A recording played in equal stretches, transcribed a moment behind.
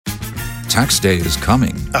Tax day is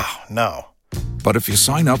coming. Oh, no. But if you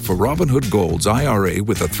sign up for Robinhood Gold's IRA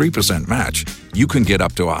with a 3% match, you can get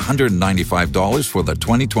up to $195 for the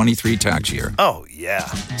 2023 tax year. Oh, yeah.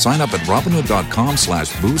 Sign up at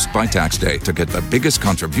Robinhood.com/boost by tax day to get the biggest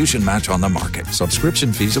contribution match on the market.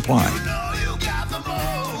 Subscription fees apply.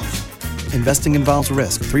 Investing involves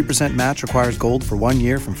risk. 3% match requires gold for 1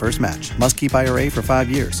 year from first match. Must keep IRA for 5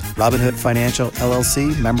 years. Robinhood Financial,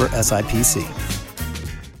 LLC, member SIPC.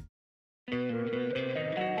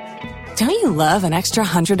 Don't you love an extra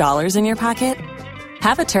 $100 in your pocket?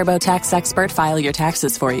 Have a TurboTax expert file your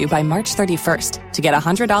taxes for you by March 31st to get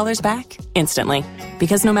 $100 back instantly.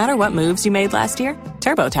 Because no matter what moves you made last year,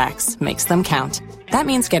 TurboTax makes them count. That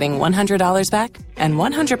means getting $100 back and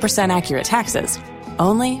 100% accurate taxes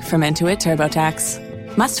only from Intuit TurboTax.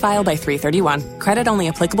 Must file by 3/31. Credit only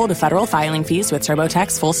applicable to federal filing fees with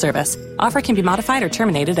TurboTax full service. Offer can be modified or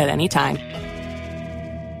terminated at any time.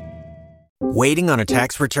 Waiting on a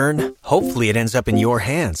tax return? Hopefully it ends up in your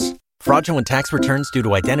hands. Fraudulent tax returns due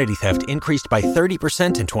to identity theft increased by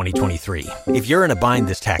 30% in 2023. If you're in a bind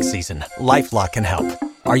this tax season, LifeLock can help.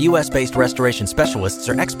 Our U.S.-based restoration specialists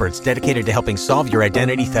are experts dedicated to helping solve your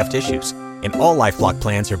identity theft issues. And all LifeLock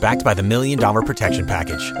plans are backed by the $1 Million Protection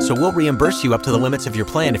Package. So we'll reimburse you up to the limits of your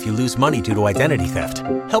plan if you lose money due to identity theft.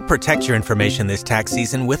 Help protect your information this tax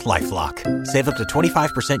season with LifeLock. Save up to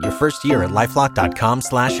 25% your first year at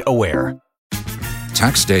LifeLock.com/aware.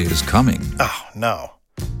 Tax day is coming. Oh, no.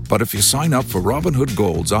 But if you sign up for Robinhood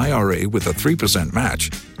Gold's IRA with a 3% match,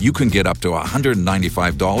 you can get up to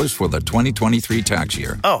 $195 for the 2023 tax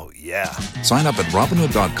year. Oh, yeah. Sign up at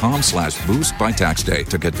Robinhood.com/boost by tax day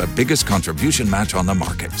to get the biggest contribution match on the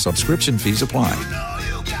market. Subscription fees apply.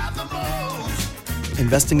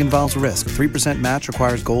 Investing involves risk. 3% match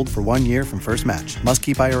requires gold for 1 year from first match. Must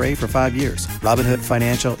keep IRA for 5 years. Robinhood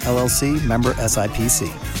Financial, LLC, member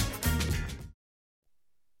SIPC.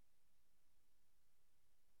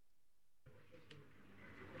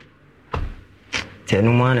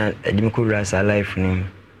 Tenumana edimkura life nim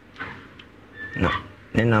no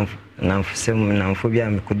nenam namfsem namfobia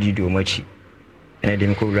me kodido machi na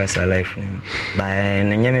edimkura life nim ba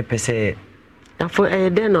na nyame pese afo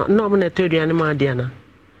den no mo na toduane ma de na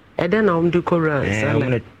den na om du kora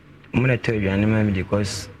mo na toduane ma me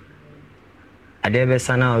because ade be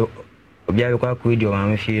sana obia be kwa kodido ma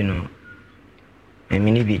me fie no me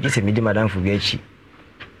ni bi gise me di madam fobi achi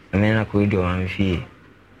me na kodido ma me fie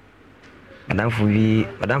Madam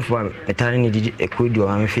for eternity did a could do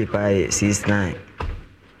am fee by 69.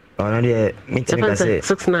 Or no meeting I say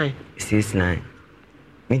 69. 69.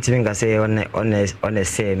 Meeting I say on the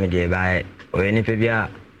same media by or any pebia.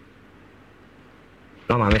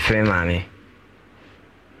 No mammy frame mammy.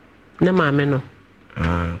 No mammy no.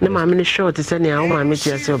 No mammy short is any how my meet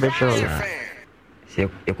yourself a show. So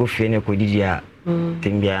you could feel a codia.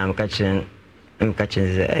 Timbia I'm catching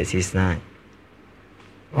 69.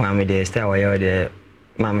 Mammy, they stay away there.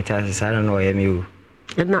 Mammy tells I don't know you.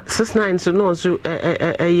 And not 69 so no so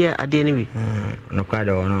a year at the enemy. No quite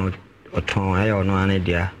or no or tone, I or no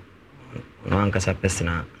idea. No one can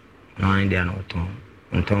person. No idea no tone.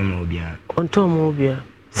 On Tom Mobia. On Tom Mobia.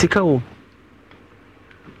 Sikao.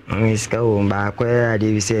 I mean, Scow back where I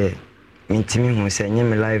did say, meet me who send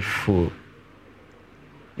me life full.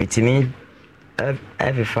 Meet me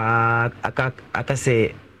every far I can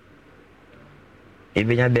say.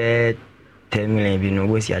 Ebinya be 10 million bi no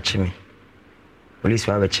bosi achime police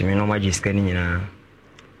wa bachime no maji scan ni nyina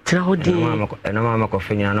tira hodi no mama ko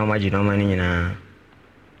fe nyina no maji no mani nyina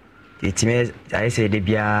itime I say de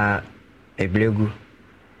bia eblegu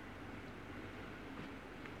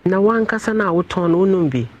na wankasa na woton wonum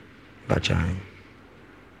bi bachan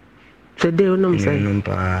se de wonum say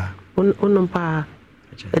wonum pa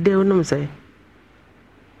de wonum say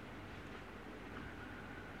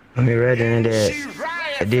I'm ready in there.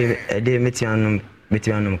 A day meeting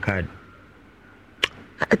card.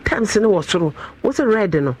 At times in was true. What's a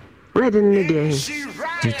red no? Red in the day.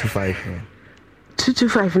 225.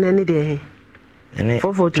 225 in any day. And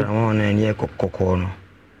 440 on and ye cocono.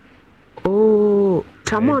 Oh,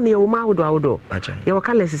 Tamon, your mouth, your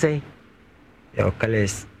colors say. Your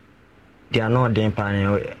colors. They are not damn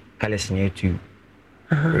pan colors near to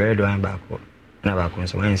red one backward. Never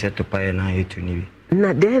comes when set to pay now you to Nibi.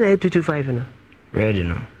 Na there na 225 no. Ready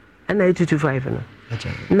no. Na 225 no. Acha.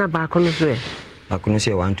 Na ba kono so e. Ba kono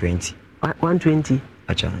so 120. 120.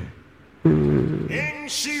 Acha.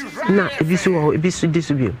 Na ebisu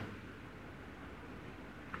disubio.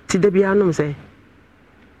 Ti da bia no say.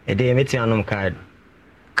 E dey meti anom card.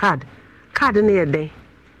 Card na ye dey.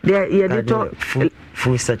 There ye dey to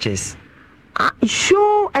full sachets.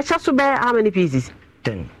 Sure, I just so how many pieces?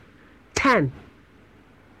 10 10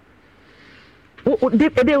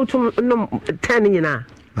 they utum no 10 nyina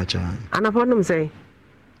acha anapa nom say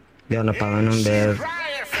ya na pa number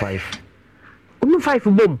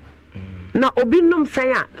 5 bom na obinum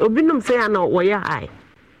say na wo ya high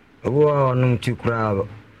obo onum tukura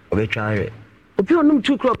obetware obi onum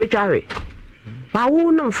tukura obetware ba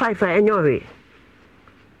wo num 5 enyowe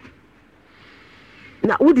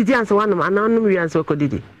na udidi ansa wanum ananum wi ansa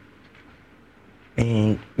kodidi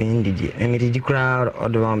didi didi kura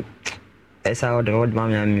odom esa odom ma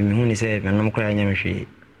me hu ni say menom kura nya mehwe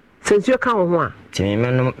since you come ho ti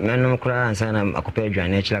menom kura ansa na akopa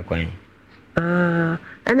adwane akira kwan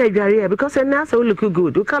and adware because na so look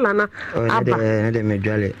good we kala na aba na de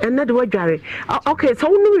medwale and na de wadware okay so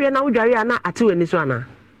wonu wi na wadware na ate wani so ana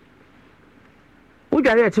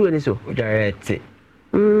wadware ate wani so wadware ate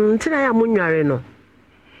tina ya munware no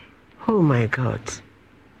oh my god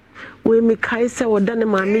we me kai se woda ne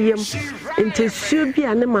maame yam intesuo bi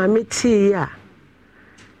ane maame tie ya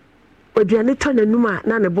oduane to nanum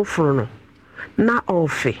na ne boforo no na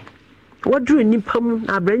ofe wadru nipam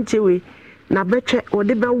na branche we na betwe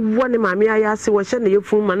wode be wo ne maame ayase wo hye ne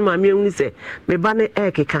yefun ma ne maame ehunu se me ba ne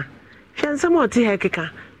ekeka hwensem oti ekeka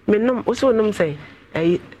me nom wo so nom say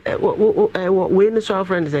we ne so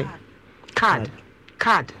friend say card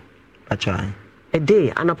acha a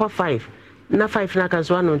day anapa 5 na 5 na kan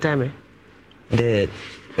so anu time de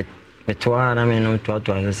betwa na me no to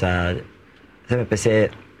sa se me pese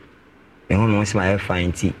me ho no se ma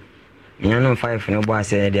fine ti nya no 5 no bo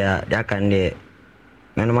ase de kan de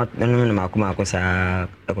menom na makoma ko sa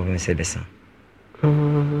akofin se besa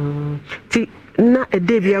ti na a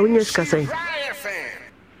day bia wonya ska sai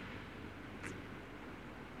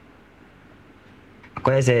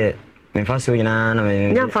ko ese me faso ina na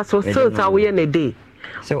me nya faso so ta wo ye na day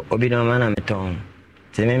so obi no ma na meton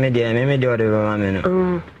ti me de ode ba me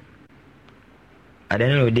no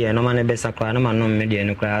adena no de no ma na besa kwa na ma no me de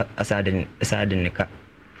no kwa asade ne ka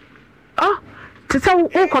tisa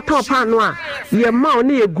ukoto pa no a ye ma o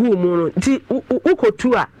ne ye gu mu no ti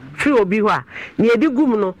ukotu a free obi ho a ne ye di gu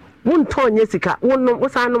mu no wonto nye sika wonno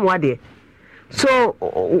wosan no wade so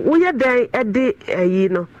wo ye den e de yi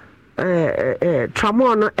no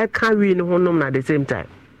tramon no e ka wi no honom na the same time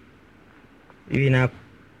wi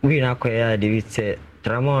na ko ya de wi se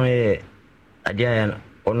tramon e adia ya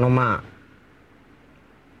onoma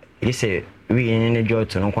ise wi ne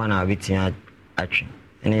joto no kwa na bitia atwe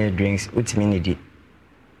any drinks utimi ne di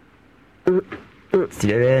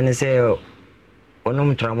stibe ne say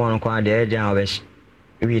onum tramon kwa de dia obesh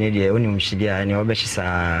wi ne de onum shidia ne obesh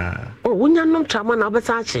sa wonya nom tramon na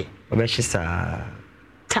obesa achi obesh sa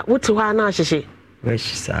ta wuti wa na ahihye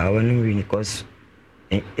obesh sa onum wi ni cause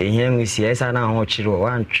ehia ngisi esa na ho chiro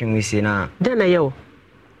wan twi ngisi na de na yo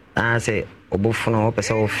say obofu no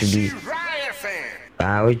opesa ofibi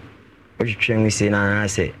o twi ngisi na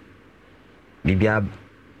say bibia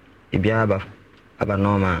aba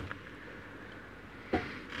normal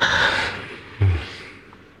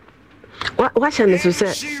wa shane so se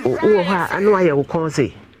wo ha anu aye wo kon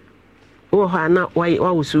se wo ha na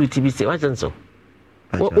wa wo su ti bi se wa chan so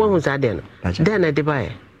wo hu sa den na de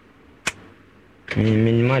bae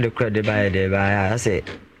min ma de kra de bae ase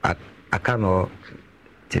akano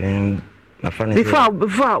tin ma fane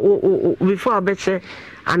before beche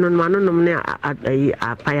anonom ne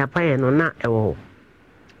apaya no na ewo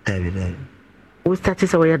evident we started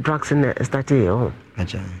so we drugs in started oh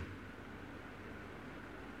acha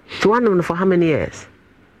so one for how many years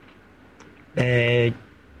 8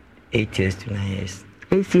 years to 9 years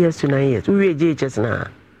 8 years to 9 years we JHS na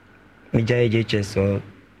me JHS so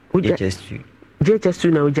JHS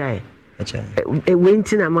na ujai acha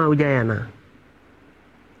wenti na ma ujai na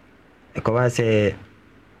ko ba se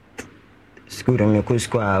school me ko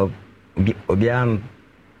school obiam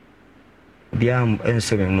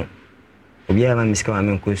enso me mo obiam miska ma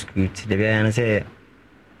me ko school ti de bia na se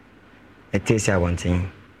etesa wantin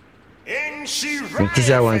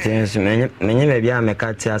etesa wantin so menye be bia me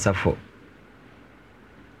ka ti asafo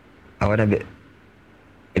awada be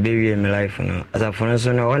ebe wie me life no asafo no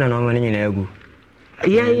so no wona no ma nyina agu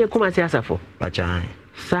ye kuma ti asafo bacha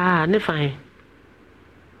sa ne fine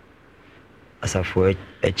asafo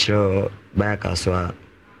echiro baya kaswa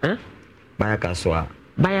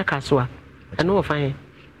eno wo fine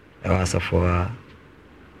asafo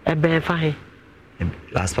ebe fine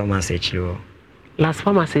last pharmacy echiro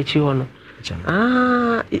no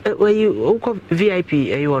we uko VIP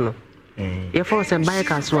ayo no ye for some baya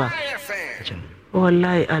kaswa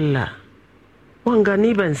wallahi Allah wanga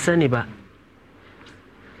ni ban sani ba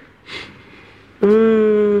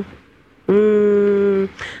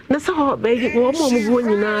na so be wo mo go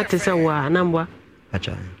nyina te se wa anamba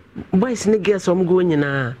acha boys ne girls o mo go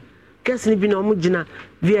nyina girls ne bi na o mo gina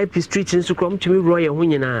VIP street nso krom tumi ro ye ho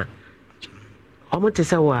nyina o mo te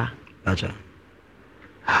se wa acha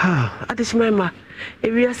adishima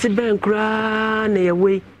ewiase ben kura na ye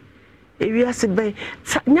we ewiase ben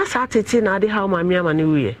nya sa tete na ade how mami ama ne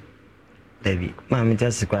wiye David mami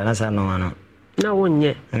tasi kwa na sa no ano na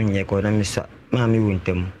wonye ko na misa mami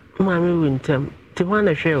wuntem ti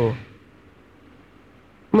wana hwe o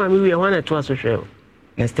mami wiye wana to aso hwe o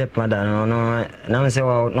na step mother no na me se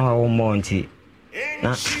wa no mo nti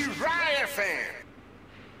na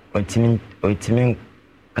otimin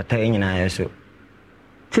kata nyina yeso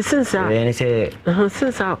ti sensa ni se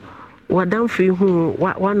sensa wadam fi hu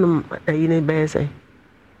wanum ayine be say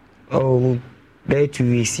oh be 2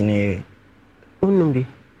 weeks ni unumbi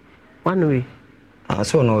wanwe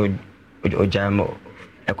so no ojamo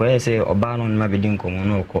ekoye se oba no ma bedin komo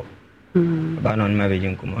no ko oba no ma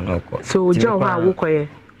bedin komo no ko so oja wa wokoye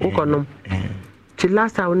wokonom ti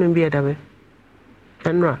last time unumbi edabe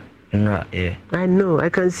enra yeah I know I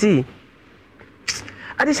can see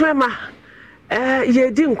adishima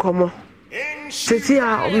ye di nkomo tete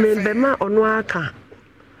a membema ono aka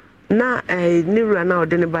na niwura na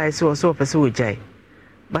ode ne bai so opese ojai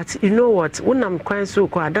but you know what wonam kwan so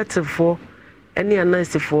ko adatifo ene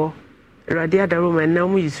anansifo radia daroma na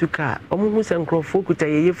mu yisuka omu se nkrofo kuta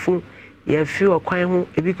yeyefu ye fi okwan ho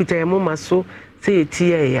ebi kuta ye mama so se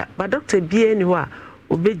yetie ya but doctor bia ni ho a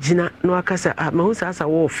obegina no akasa mahu sasa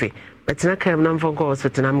wo fe betina kam na mfo ko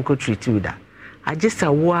hospital na mko treat you da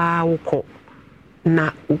agisa wa woko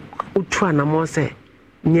na utua na mo se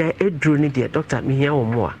nya edru ni de doctor mihia wo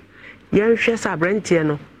mo a yan hwe sa brantie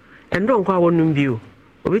no endo nkwa wonum bio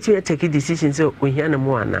obetumi take decision so ohia na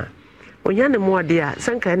mo ana ohia na mo de a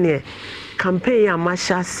sanka ne campaign a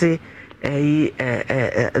mashase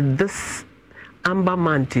this amber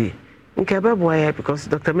manti nke beboy because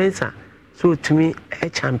Dr. Mensa so to me a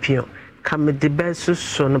champion come the best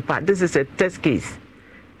so no part this is a test case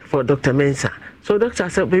for Dr. Mensa so doctor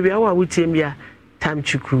said baby awa wutem ya time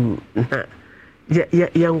chuku na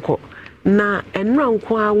yanko na enro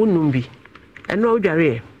nko a wonum bi enro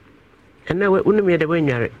odware and now we me the way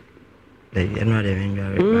you are. They not even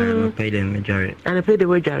I pay them majority. And I pay the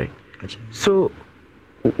way jare. So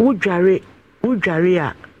would jare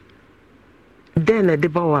then a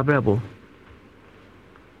deba brabo.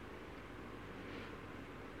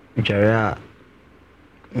 Jare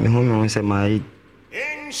me home say my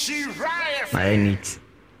needs.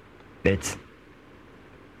 But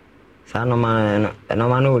no man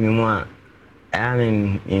no me more I am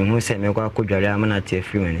in who say me kwa jare am na tie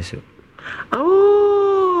free when so.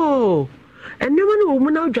 Oh, and no one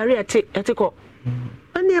woman now jare atiko.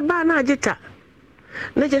 And near ba na jita.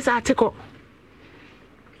 Na just atiko.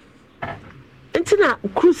 Entina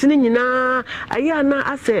cruise ni nyina aya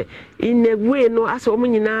na ase in a way no ase omo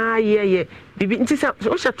nyina ye bibi nti se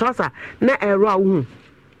o hye trouser na ero awu.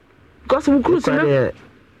 Because we cruise na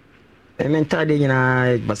mentade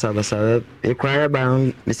nyina basa e kwaya ba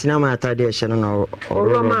mesina ma atade hye no na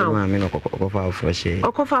oro ma me no kofa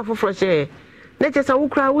afro she na chesa wo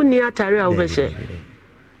kra wo ni atare a wo be she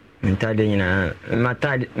mentade nyina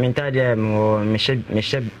mentade mo me hye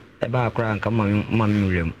e ba kra nka ma me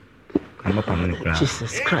wurem kama pa me kra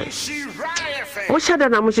Jesus Christ wo shada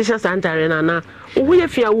na mo hye santare na wo ye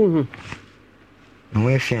fia wo hu no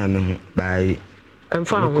ye fia me hu bai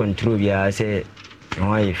emfa control ya say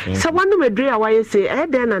no ye fia so wanu medre a waye say e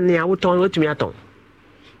den na ne a wo ton wotumi aton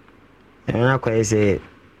na kwa say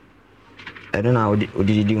I don't know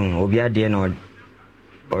odidi hu obi ade na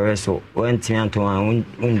or so wentimi anton a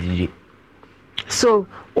undidi so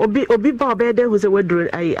obi ba obede hu say wedro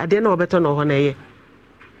ai ade na obeto no ho na ye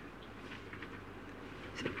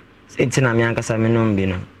sentina mi ankasa me no mbi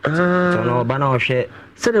no so no ba na ohwe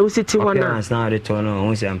so na usiti wana na de to no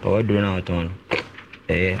hu say ampa wedro na oton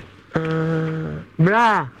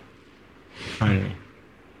bra ami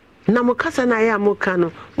na mukasa na ya muka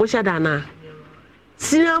no mo shada na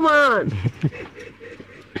cinnamon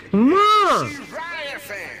ma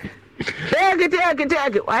take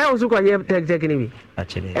I also kwa ye take ni bi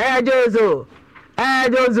actually Jozo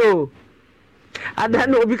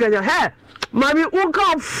adana obi kanya he mami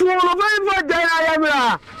uka full very day I am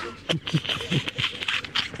la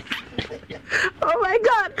oh my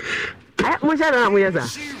god mo shada na mo yesa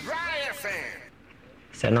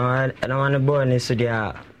so no I don't want to born so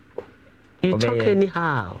dia you talk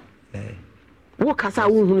anyhow wo kasa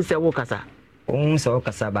wo hunu se wo kasa so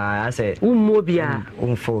kasa ba I say phobia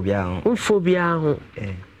ho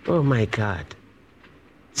oh my god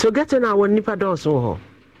so get on our nipa dos ho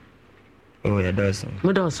Oh, yeah, does.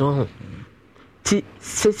 What does so?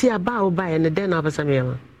 See about by and then of some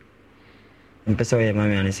year. And Pessoa,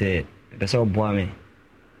 mammy, and I say, Pessoa Boame.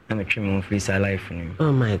 I'm a trim on free side life for him.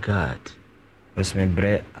 Oh my God. Was my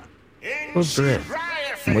bread. What bread?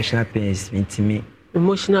 Emotional pains mean to me.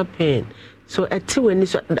 Emotional pain. So at 2 when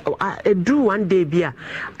I do one day beer,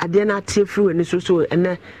 I dare not tear through and so and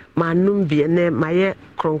then my numbi and then my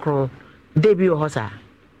cron debut hosa.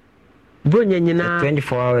 Bunya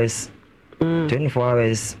 24 hours. 24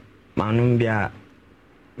 hours. My numbia.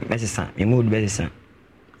 Bessie, me mood bessie.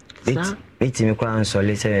 It's me quite so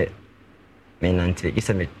let's menante. It's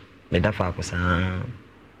a medafa.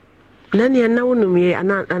 Nanny and now me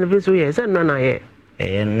and visit yes, and none I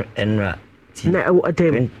and now a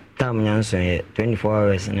time. 24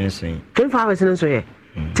 hours and so 24 hours and so yeah.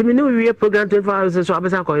 To me, we are program 24 hours so I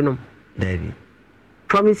was going David.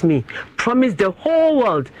 Promise me. Promise the whole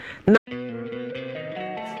world.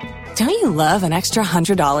 Don't you love an extra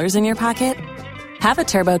 $100 in your pocket? Have a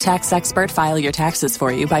TurboTax expert file your taxes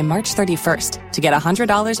for you by March 31st to get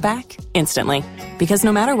 $100 back instantly. Because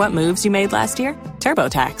no matter what moves you made last year,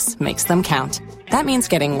 TurboTax makes them count. That means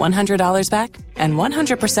getting $100 back and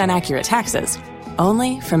 100% accurate taxes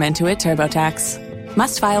only from Intuit TurboTax.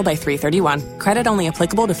 Must file by 3/31. Credit only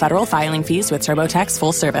applicable to federal filing fees with TurboTax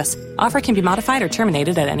full service. Offer can be modified or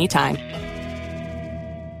terminated at any time.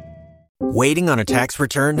 Waiting on a tax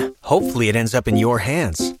return? Hopefully it ends up in your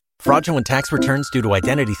hands. Fraudulent tax returns due to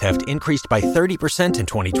identity theft increased by 30% in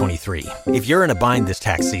 2023. If you're in a bind this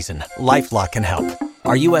tax season, LifeLock can help.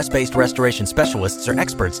 Our U.S.-based restoration specialists are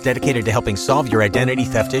experts dedicated to helping solve your identity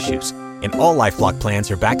theft issues. And all LifeLock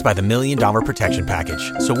plans are backed by the $1 Million Protection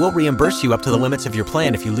Package. So we'll reimburse you up to the limits of your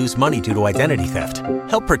plan if you lose money due to identity theft.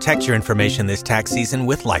 Help protect your information this tax season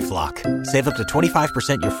with LifeLock. Save up to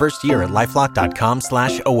 25% your first year at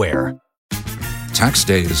LifeLock.com/aware. Tax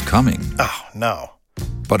day is coming. Oh, no.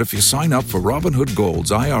 But if you sign up for Robinhood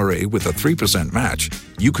Gold's IRA with a 3% match,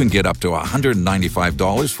 you can get up to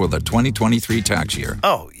 $195 for the 2023 tax year.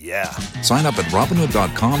 Oh, yeah. Sign up at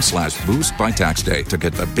Robinhood.com/boost by tax day to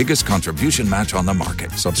get the biggest contribution match on the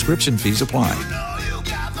market. Subscription fees apply.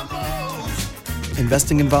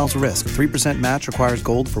 Investing involves risk. 3% match requires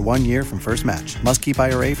gold for 1 year from first match. Must keep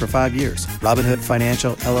IRA for 5 years. Robinhood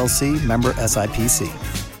Financial, LLC, member SIPC.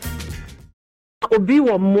 Obi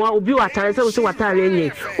wa moa obi wa tare se wo se watare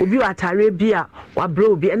enye obi wa tare bia wa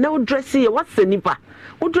bro obi na wo dress ye what se nipa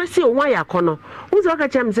wo dress ye wo ya kono wo se ka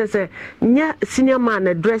chem se nya senior man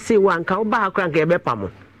na dress ye wa nka wo ba akra nka ebe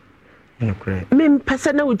pamo me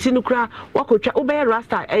mpese na wuti no kra wakotwa wo be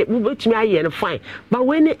rasta wo betumi aye no fine but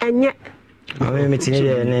when enye awe me tini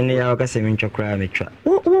ne ya ka se me ntwakra me twa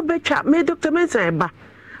wo betwa me doctor mensa eba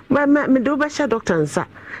me do be sha doctor nsa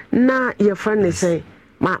na ye friend ne say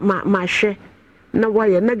ma hwe na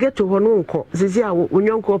why na get to hono nko zizi a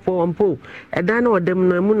wonyonko po wampo edan na odem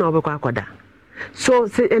no mu na obekwa akoda so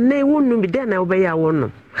se ene wonu bi den na obeya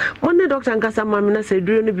wonu monne doctor nkasa mami na se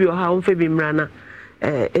duro no bi o ha onfe bi mrana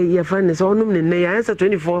ye friend so onum ne ya answer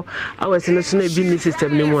 24 hours no so na bi ni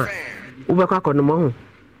system ni mu a obekwa akono mo ho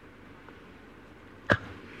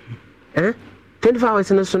 24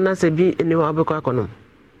 hours no so na se bi ni wa obekwa akono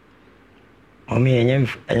o mi enyem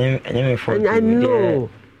for I know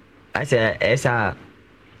I say esa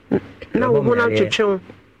na wo ho na twetwe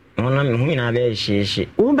ona me hu na be hye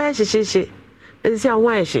wo be hye esi a wo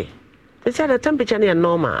hye esi the temperature na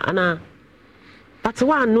normal ana but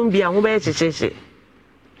wa anum bia wo be hye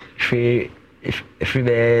free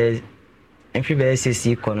be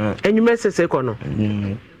sesi kono enyume sesi kono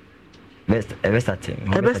best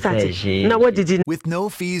now what did you With no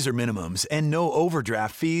fees or minimums and no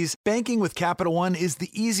overdraft fees, banking with Capital One is the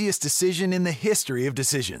easiest decision in the history of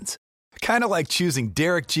decisions. Kind of like choosing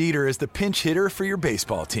Derek Jeter as the pinch hitter for your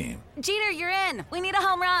baseball team. Jeter, you're in. We need a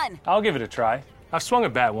home run. I'll give it a try. I've swung a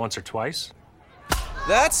bat once or twice.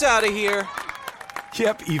 That's out of here.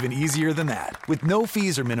 Yep, even easier than that. With no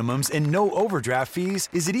fees or minimums and no overdraft fees,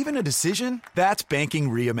 is it even a decision? That's banking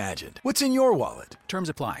reimagined. What's in your wallet? Terms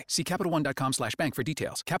apply. See CapitalOne.com/bank for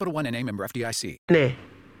details. Capital One NA, member FDIC. ne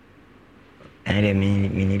ene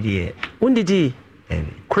mini die undidi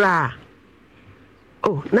kra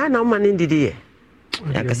oh na man ndidi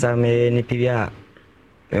yakasa me ni pibia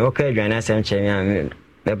me okay dwan asem chemi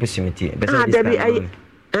me busimiti be say Debbie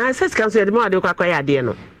I says can say the more de kwa ya de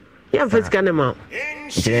no ya physical ne ma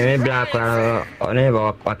me black one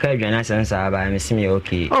ba waka dwan asem sa ba me simi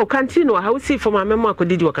okay oh canteen how see for my memo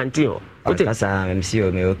akodi wa canteen o kasa me si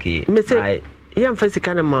o me okay me say ya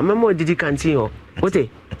physical ne ma memo didi canteen o ote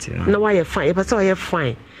na why fine e person why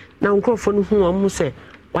fine na nkrofo no hu am say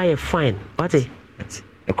why fine ote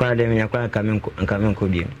Kwa dem ya kwa nkamenko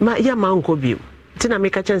bi. Ma ya ma nko bi. Tina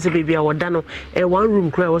make chance baby a woda no one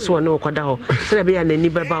room kra wo so no kwada ho. Se be ya nani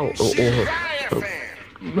beba ho.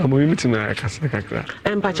 Na mo yimi tina kasa kakra.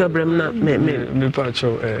 Empa cho brem na me pa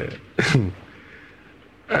cho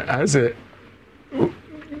ase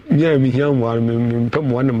nya mi hiam wa me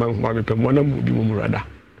pem wa na ma me pem wa na mo bi mo murada.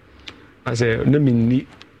 Ase na minni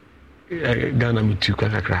Ghana mi tu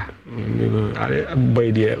kakra. Me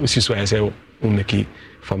boy dia usiso ase o make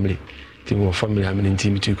family. Team family I mean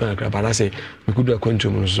team tu kakra. But I say we could do a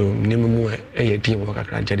control so name mo e team wa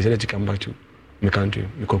kakra. Jadi say to come back to my country.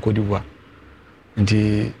 Me Cote d'Ivoire.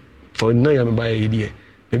 And for now I'm by idea.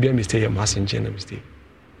 Maybe I mistake am asking na mistake.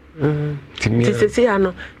 Ti sesi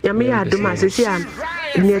ano ya me ya adoma sesi an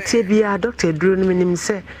ne tie bia doctor duro no minim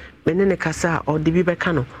se me ne kasa o de bi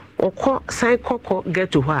beka no okọ san kokọ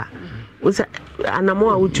get to ha usa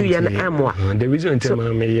anamo a utu ya na amwa the reason tell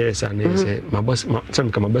me yes and say my boss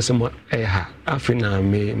some come boss mo ha afina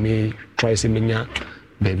me try say menya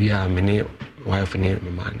baby a me ne wife ne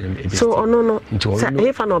man so ono no say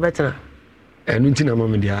if no better nti na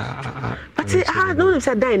mama dia but no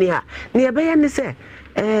say dan ha ne be ya ne say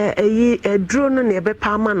duro no ne be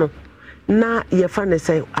pa ma no na ye fa ne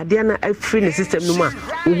say ade na afri ne system no ma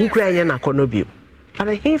ogu kra ye na kono bio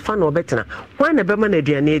ara he fa no better why na be ma na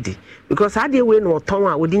aduane edi because ade we no ton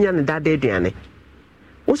a odinya ne dada aduane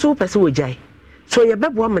wo so pese wo jai so ye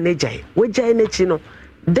bebo ma na jai wo jai na chi no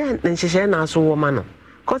then nhihye na so wo ma no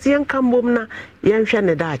cause yen kambom na yen hwe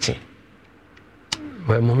ne daache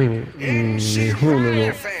well mommy who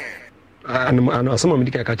no and some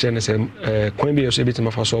medical catcher say coin be so bit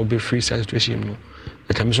ma fa so be free situation no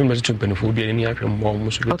the time so much to benefit be any ahwe mo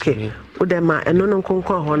so bit okay wo dem ma eno no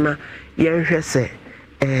nkonkon ho na yen hwe se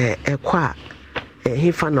ekwa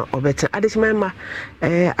he fa no obeta adishima ma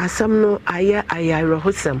asam no aya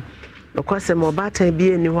rohosam no kwasem obata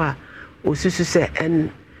bi eni ho a osusu se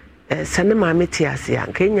en sane ma metiase a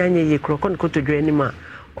kenya nya ye krokon kotodwa ani ma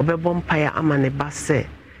obebom paya amane basse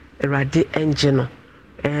erade engine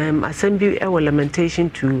asam bi lamentation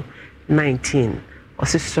to 19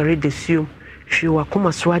 osi sorry desum hwi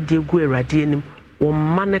wakoma so ade gu erade anim wo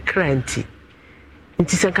mane kranti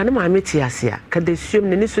nti sankane ma metiase a ka desum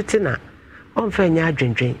ne so tina on fa nya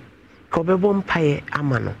adwendwen ka obebom paye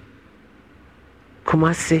amano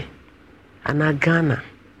kumase ana Ghana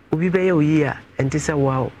obi beye oyi a enti se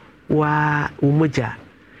wow wa umoja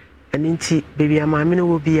aninti baby amame no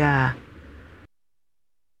wo bia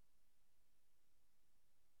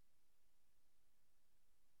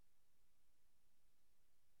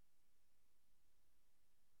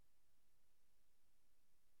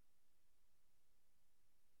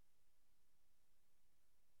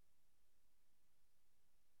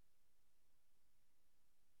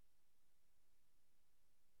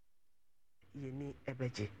yeni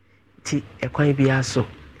ebeje ti ekwan bia so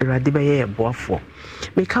erade beye eboafo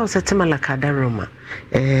meka osetema lakada roma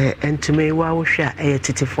entume wa wo hwe a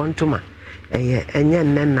titifo ntoma enye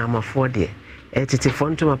nne na amafo de titifo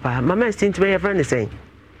ntoma pa mama stintu be friend say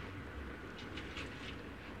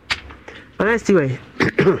mama stiwe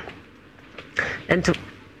entu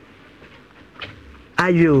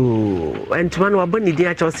ayo entuma no aboni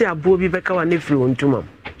dia cha se abuo bi beka wa nefri ntuma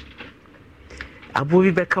abuo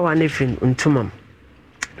bi beka wa nefri ntuma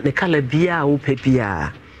ne kala bia wo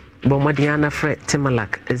pepia Bomadiana Fred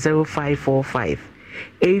Timalak 0545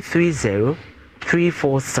 830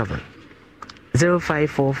 347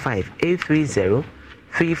 0545 830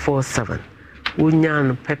 347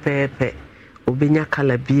 Unyan pepe obinya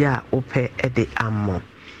kala bia ope ede ammo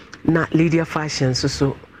na Lydia Fashion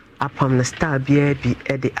so apam na star bia bi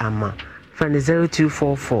ede amma friend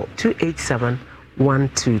 0244 287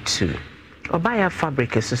 122 Obaya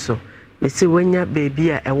fabric so me se wanya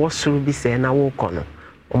baby a ewo soro bi se na wo kono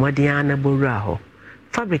Omadiana Boraho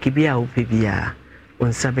fabric bia ope bia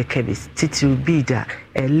onsa bekebis titu bida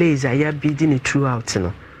a laser ya bidini throughout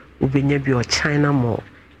no ubenya bi o China Mall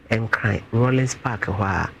and Crime Rollins Park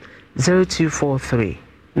wa 0243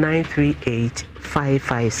 938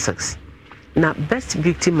 556 na best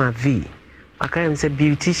victim v akayam say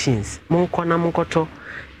beauticians mon kona mon koto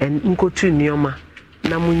and nkotu nioma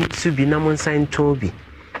na munyitu bi na mon sign tobi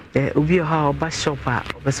obi ha oba shop a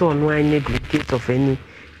obese ono anye duplicate of any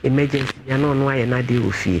emergency ya no ono aye na de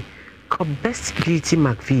ofie ko best beauty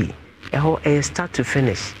mcv ho start to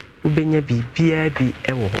finish ubenya bi bia bi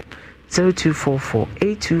ewo 0244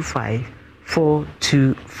 825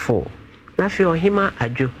 424 na fi ohima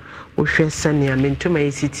adwo wo hwe sane amentum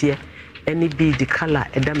ayisitie any be the color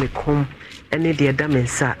edame any the edame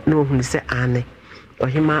nsa na ohunu se ane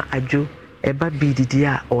ohima adwo eba bi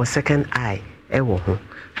didia or second eye ewo ho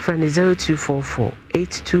Friend 0244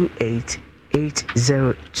 828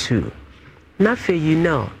 802. Nafe you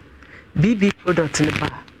know BB product in the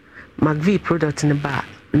bar, McV product in the bar.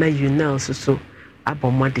 Na you know so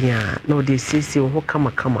abomadia no de sisi ho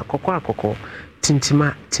kama kokko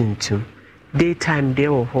tintima tintum. Daytime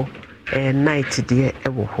there ho night there e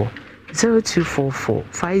wo ho. 0244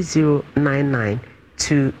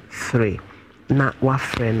 509923 na wa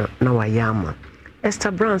friend na wa yama.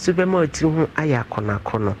 Esther Brown supermarket hu aya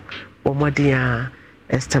kono omodia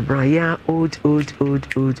Esther Brown ya old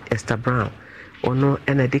Esther Brown ono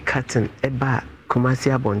ena de cotton eba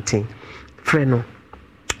Kumasi Abontin freno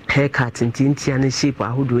haircut ntintia ne shape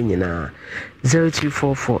ahodo nyina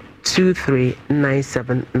 0244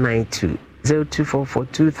 239792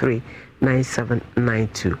 0244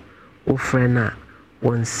 239792 o frena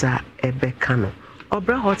wonsa ebeka no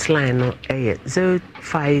Obra hotline no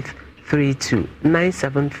 0532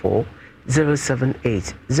 974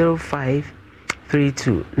 078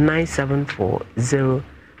 0532 974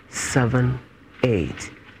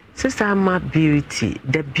 078. Sister Ama Beauty,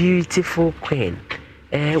 the beautiful queen.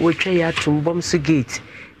 We try ya tumbomsu gate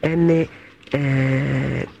and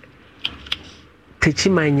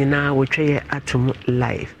Tichimanyina we try atum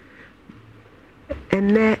live.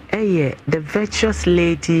 And the virtuous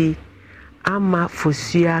lady Ama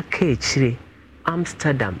Fusia Kechri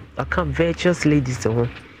Amsterdam. I come virtuous ladies so Mama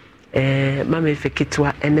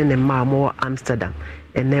Fekitwa and then Mamo Amsterdam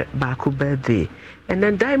and then Baku birthday. And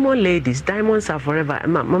then diamond ladies, diamonds are forever.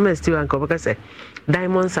 Mama is still uncle because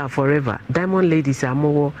diamonds are forever. Diamond ladies are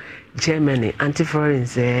more Germany,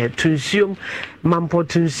 anti-Florence, Tunsium, Mampo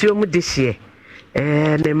Tunsium this year.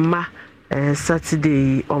 And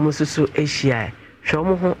Saturday almost so Asia. Show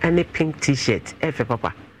me any pink t-shirt. Efe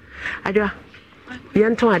papa. Adwa.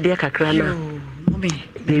 Yanto adia kakrana. Mommy.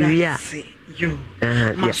 You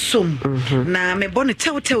masum na me bone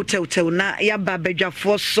tew na ya ba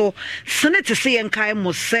badwafo so sene te se yenkai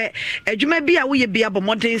mo se adwuma bi a wo ye bi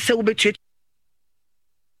abomoden se wo betwe.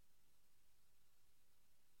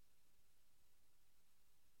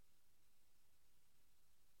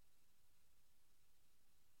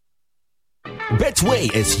 Betway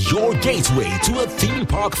is your gateway to a theme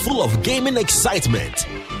park full of gaming excitement.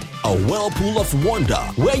 A whirlpool of wonder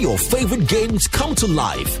where your favorite games come to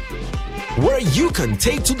life. Where you can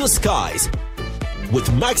take to the skies with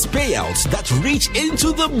max payouts that reach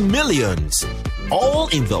into the millions. All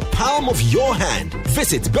in the palm of your hand.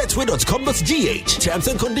 Visit betway.com.gh. Terms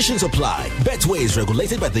and conditions apply. Betway is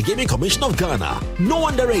regulated by the Gaming Commission of Ghana. No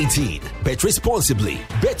under 18. Bet responsibly.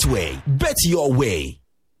 Betway. Bet your way.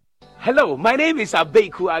 Hello, my name is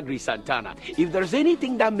Abeku Agri Santana. If there's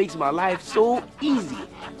anything that makes my life so easy,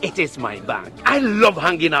 it is my bank. I love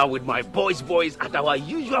hanging out with my boys at our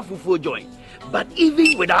usual fufu joint. But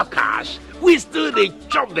even without cash, we still dey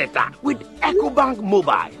chop better with EcoBank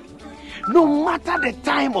Mobile. No matter the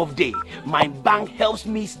time of day, my bank helps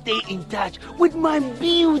me stay in touch with my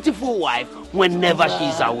beautiful wife whenever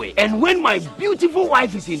she's away. And when my beautiful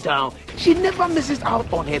wife is in town, she never misses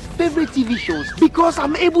out on her favorite TV shows because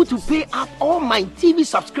I'm able to pay up all my TV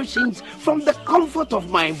subscriptions from the comfort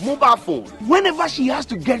of my mobile phone. Whenever she has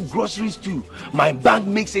to get groceries too, my bank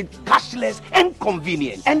makes it cashless and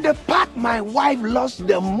convenient. And the part my wife loves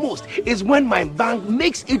the most is when my bank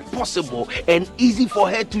makes it possible and easy for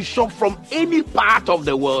her to shop from any part of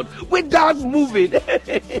the world without moving.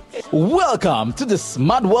 Welcome to the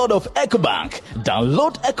smart world of EcoBank.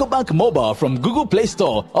 Download EcoBank Mobile from Google Play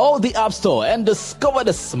Store or the App Store and discover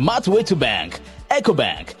the smart way to bank.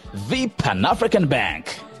 EcoBank, the Pan-African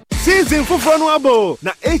Bank. Season for Abo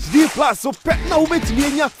na HD Plus so pet na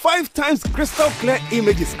ubetimi 5 times crystal clear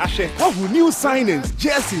images ashe. Wahu new signings,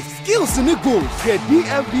 jerseys, skills ni goals, the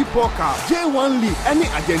DFB Pokal, J1 League, any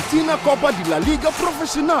Argentina Copa de la Liga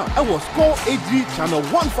Profesional. I was called HD channel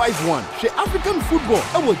 151. She African football.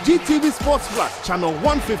 I was GTV Sports Plus channel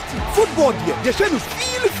 150. Football here. The channel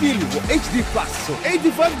feel with HD Plus. So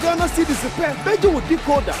 85 Ghana cedis a pair. Bejo with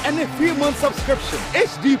decoder and a 3-month subscription.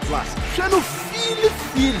 HD Plus channel feel.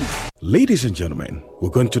 Ladies and gentlemen, we're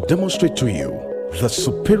going to demonstrate to you the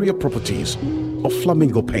superior properties of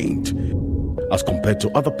Flamingo paint. As compared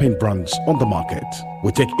to other paint brands on the market,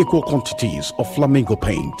 we take equal quantities of Flamingo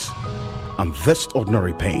paint and this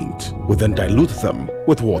ordinary paint. We then dilute them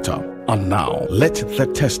with water. And now, let the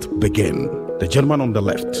test begin. The gentleman on the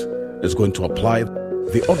left is going to apply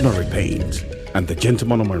the ordinary paint, and the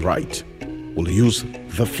gentleman on my right will use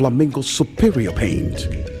the Flamingo superior paint.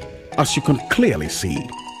 As you can clearly see,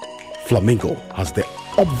 Flamingo has the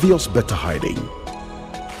obvious better hiding.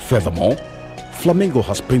 Furthermore, Flamingo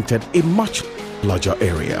has painted a much larger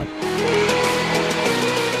area.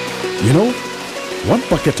 You know, 1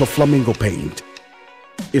 bucket of Flamingo paint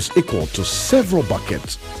is equal to several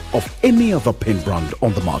buckets of any other paint brand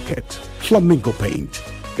on the market. Flamingo paint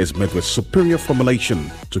is made with superior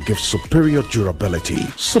formulation to give superior durability,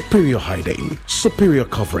 superior hiding, superior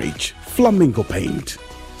coverage. Flamingo paint,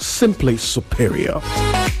 simply superior.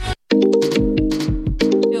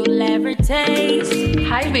 You'll ever taste.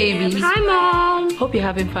 Hi, baby. Hi, Mom. Hope you're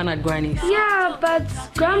having fun at Granny's. Yeah, but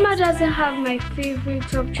Grandma doesn't have my favorite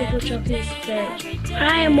top chocolate spread.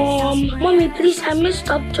 Hi, Mom. Mommy, please, I missed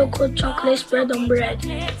top chocolate spread on bread.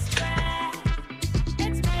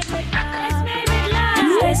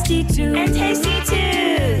 Tasty too, and tasty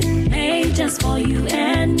too, made just for you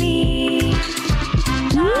and me.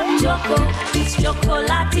 Choco, it's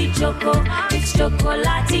chocolate choco, it's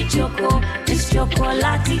chocolate choco, it's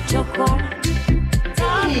chocolate choco.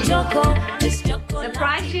 Choco, it's chocolate.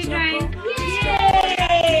 Surprise children!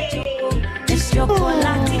 Yay! It's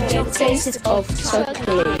chocolate choco. Taste of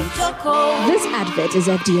chocolate. This advert is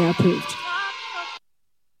FDA approved.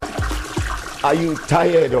 Are you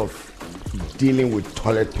tired of dealing with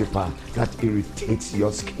toilet paper that irritates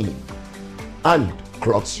your skin and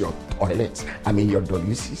clogs your toilets? Your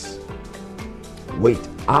WCs? Wait,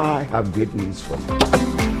 I have great news for you.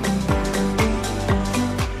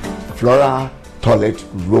 Flora Toilet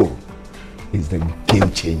Roll is the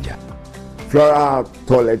game changer. Flora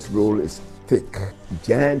Toilet Roll is thick,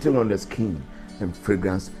 gentle on the skin, and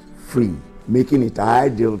fragrance free, making it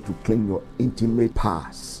ideal to clean your intimate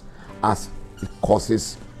parts as it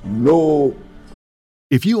causes no.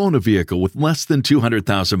 If you own a vehicle with less than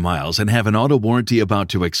 200,000 miles and have an auto warranty about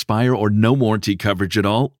to expire or no warranty coverage at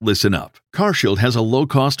all, listen up. CarShield has a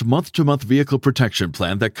low-cost month-to-month vehicle protection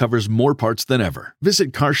plan that covers more parts than ever.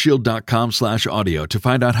 Visit carshield.com/audio to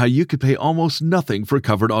find out how you could pay almost nothing for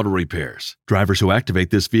covered auto repairs. Drivers who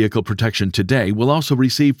activate this vehicle protection today will also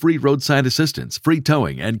receive free roadside assistance, free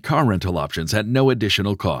towing, and car rental options at no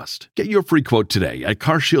additional cost. Get your free quote today at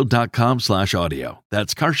carshield.com/audio.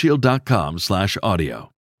 That's carshield.com/audio.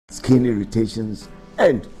 Skin irritations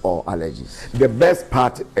and or allergies. The best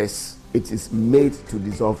part is it is made to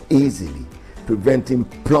dissolve easily, preventing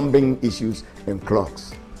plumbing issues and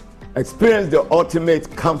clogs. Experience the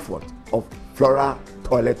ultimate comfort of Flora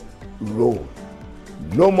Toilet Roll.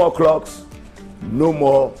 No more clogs, no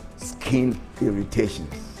more skin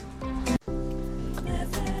irritations.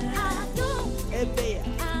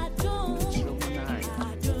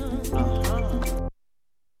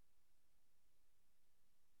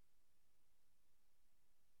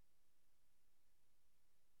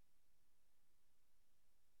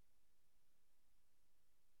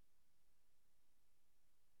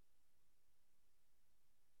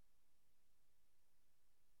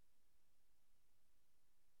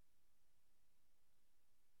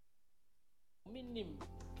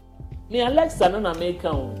 Me Alexa no na make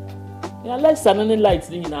am. Me Alexa no lights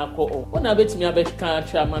ni na akọ. Wọ́n na betimi abeka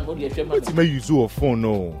chairman o de chairman. Wetin me use your phone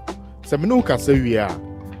no. Se me no ka say we are.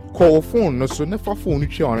 Call phone no so never phone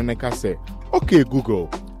twa on na ka say. Okay Google.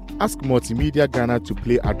 Ask Multimedia Ghana to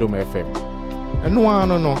play Adom FM. Eno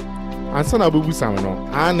no. Ansa na bebu sam no.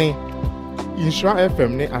 Ane Insura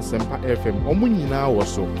FM ne Asempa FM. Omo nyina wo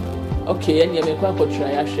so. Okay, enya me kwa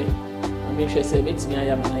try ahwe. Ame hwe say betimi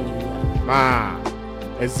ayama na yi. Ma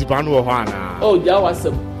Ezibanu Ohana. Oh, yeah, what's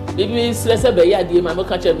up? It means let's say, yeah, dear, my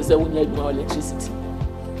catch up say we need more electricity.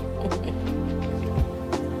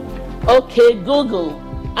 Okay, Google,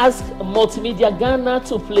 ask Multimedia Ghana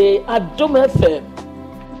to play Adom FM.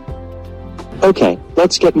 Okay,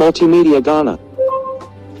 let's get Multimedia Ghana.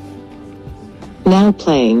 Now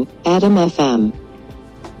playing Adom FM.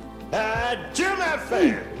 Adom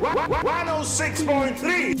FM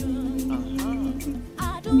 106.3.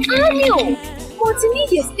 Daniel!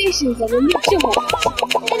 Multimedia stations are a mixture of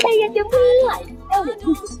and they are the real life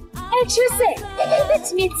elements. Extra say, let's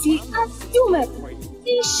meet you at Adom FM,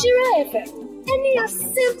 Insura FM, and the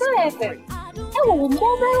Simple FM. And we'll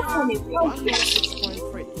mobile phone it.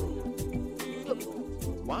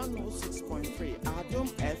 106.3 Adom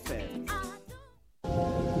FM.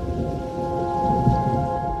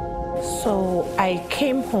 So I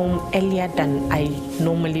came home earlier than I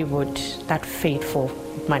normally would that fateful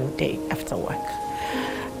Monday after work.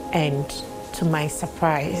 And to my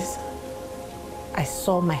surprise, I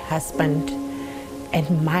saw my husband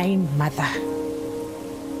and my mother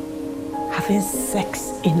having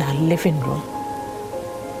sex in our living room.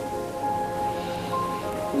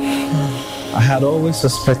 I had always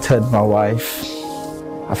suspected my wife.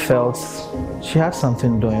 I felt she had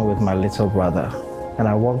something doing with my little brother. And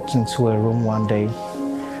I walked into a room one day,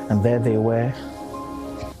 and there they were,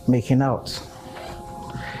 making out.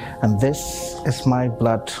 And this is my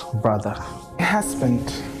blood brother. My husband,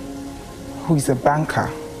 who is a banker,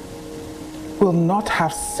 will not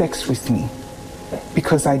have sex with me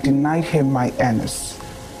because I denied him my earnings.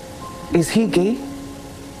 Is he gay?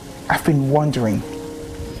 I've been wondering.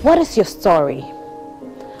 What is your story?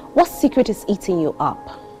 What secret is eating you up?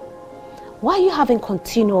 Why are you having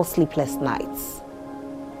continual sleepless nights?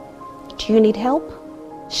 Do you need help?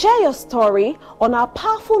 Share your story on our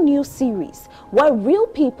powerful new series where real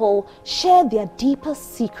people share their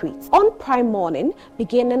deepest secrets on Prime Morning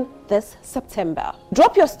beginning this September.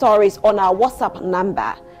 Drop your stories on our WhatsApp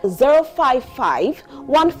number 055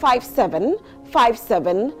 157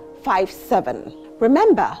 5757.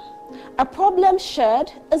 Remember, a problem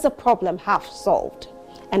shared is a problem half solved,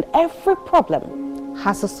 and every problem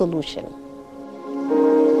has a solution.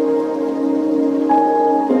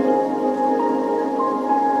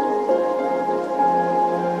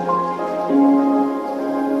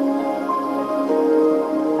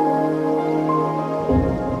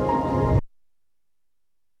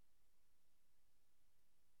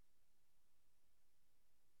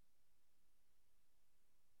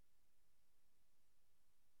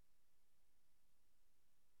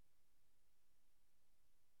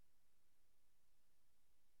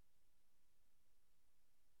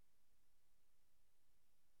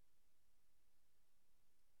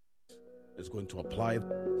 Is going to apply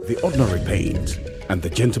the ordinary paint, and the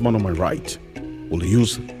gentleman on my right will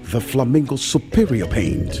use the Flamingo Superior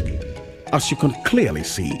paint. As you can clearly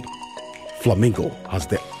see, Flamingo has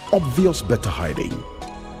the obvious better hiding.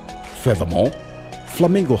 Furthermore,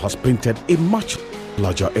 Flamingo has painted a much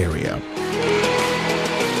larger area.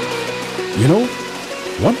 You know,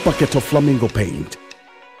 one bucket of Flamingo paint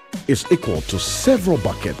is equal to several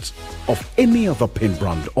buckets of any other paint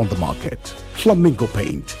brand on the market. Flamingo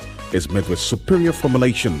paint is made with superior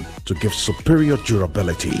formulation to give superior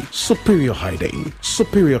durability, superior hiding,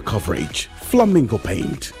 superior coverage. Flamingo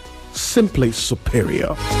paint, simply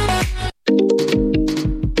superior.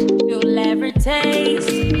 You'll ever taste.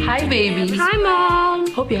 Hi, baby. Hi, Mom.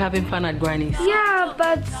 Hope you're having fun at Granny's. Yeah,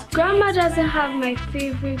 but Grandma doesn't have my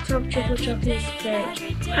favorite top chocolate spread.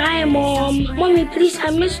 Hi, Mom. Mommy, please,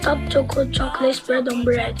 I missed top chocolate spread on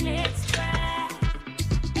bread.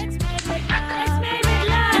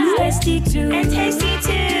 Tasty too, and tasty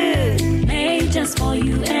too, made just for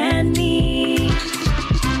you and me.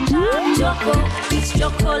 Choco, it's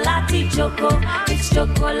chocolate choco, it's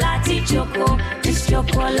chocolate choco, it's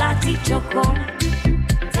chocolate choco.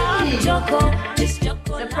 Choco, it's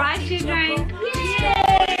chocolate. Surprise children!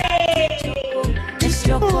 Yay! It's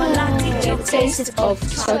chocolate choco. Taste of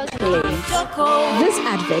chocolate. This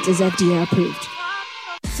advert is FDA approved.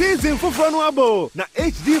 Season for Abo na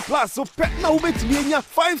HD Plus so pet na ubetimi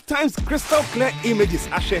 5 times crystal clear images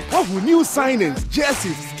ashe. Ohu new signings,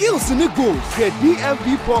 jerseys, skills ni goals, the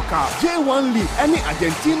DFB Poker, J1 League, any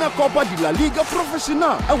Argentina Copa de la Liga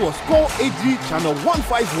Professional. I was called HD channel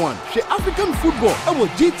 151. She African football. I was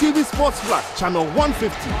GTV Sports Plus channel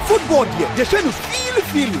 150. Football here. The channel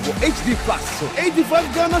feel with HD Plus. So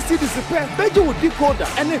 85 Ghana cedis a pair. Bejo with decoder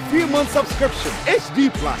and a 3-month subscription. HD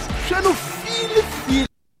Plus. Channel feel.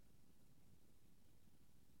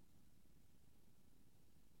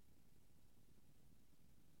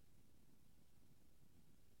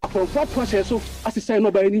 For what process so as I say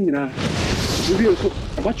no by any na we so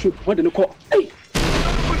what you what the call hey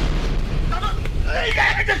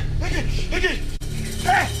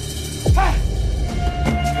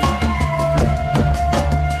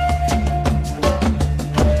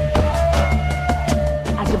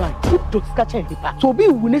to scratch any paper. So be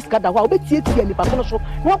win scatter wa obetie tie any paper no so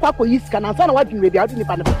no kwa ko yi scan and na wa dwun bia odi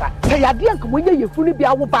nipa no paper. Say ya de anka mo ye yefunu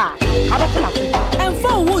bia wo ba. Abata na. And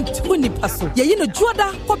for won't win nipa so. Ye no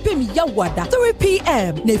juoda kopem ya wada 3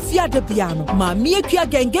 p.m. na fia de bia no. Ma me akua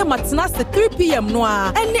genge matena se 3 p.m. no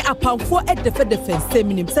a. Ene apamfo e defense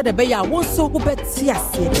seminim se de be ya won so wo beti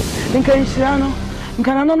ase. Nka nhira no.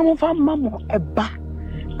 Nka na no mo fa mamo eba.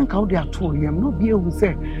 Nka wo de ato yem no bia hu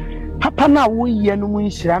se Papa na wo ye no mu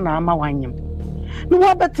nhira na ama wanyem. No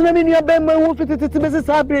wa betena me nua be ma wo fitititi bese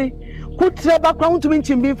sabre. Kutre ba kwa ntumi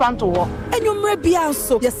nchimbi fanto ho. Enyumre bia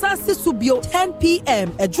nso ye sanse subio 10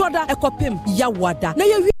 p.m. Ejuoda ekopem ya wada. Na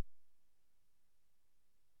ye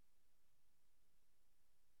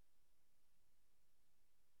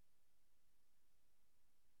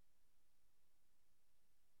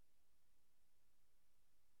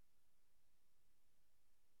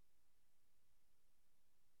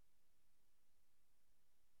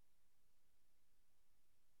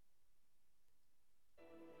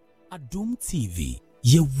Adom TV,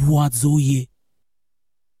 ye wazoye.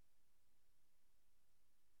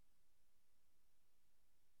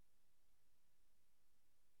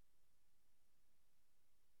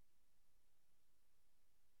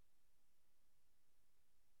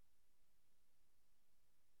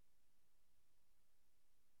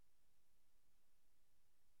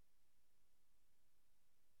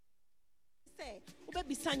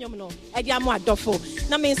 Bisanyom no. Edi amu adofo.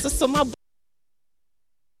 Na me so ma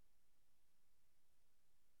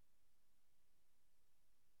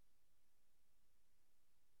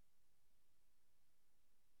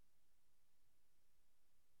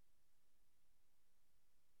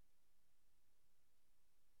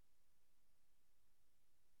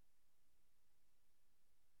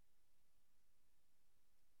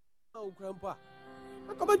Oh, Grandpa.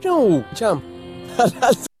 Come on, Joe. Champ.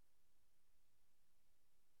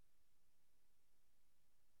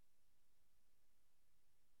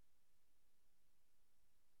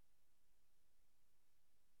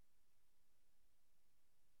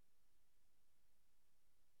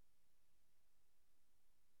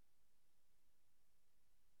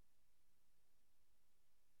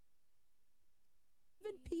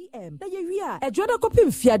 PM. Na ye wi a ejoda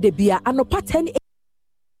kopim fiade bia anopa 10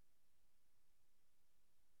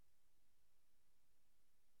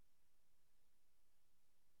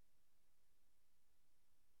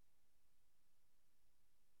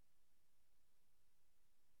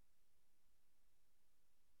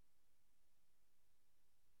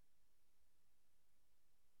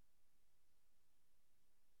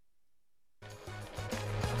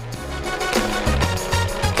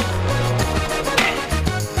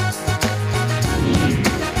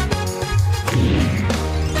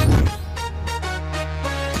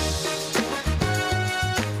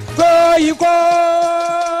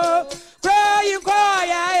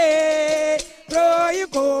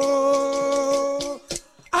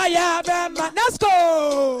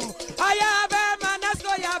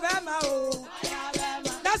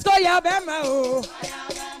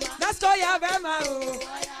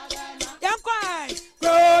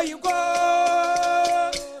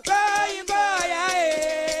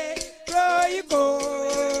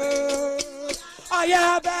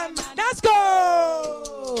 Let's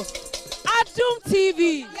go! Adom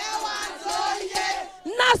TV.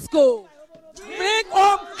 Nasco. Bring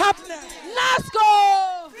home happiness.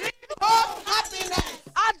 Nasco. Bring home happiness.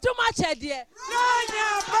 Adom Achedie.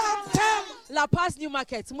 La Paz New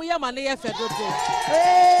Market. Muya Maneye Fedodo.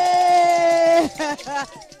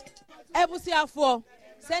 Ebusi afo.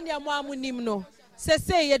 Send your mom nimno.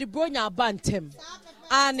 Say ye the bronya bantem.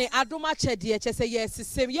 Ane Adom Achedie chese yes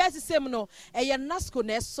same no eye Nasco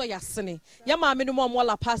na so yasene ya ma me no mo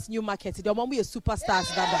La Paz New Market de mo ye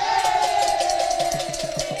superstars dada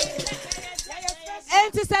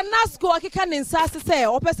enti se Nasco akeka ne nsase se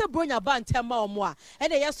opese bronya bantem ma omo a e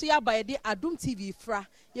de yeso ya ba ye de Adom TV fra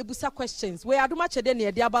ye busa questions we Adom Achedie na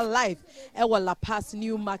ye de aba live e wo La Paz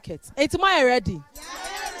New Market enti my ready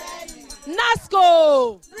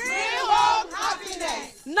Nasco bring home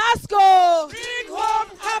happiness. Nasco bring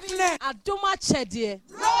home happiness. Adom Achedie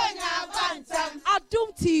Ronya Bantam.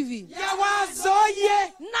 Adom TV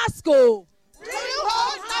Yawazoye. Nasco bring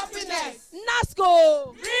home happiness.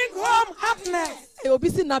 Nasco bring home happiness. It will be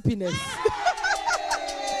sin happiness.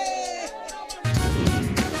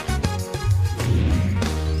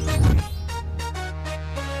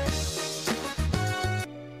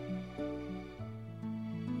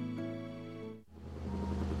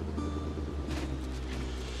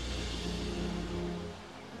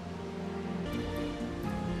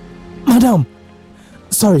 Madam,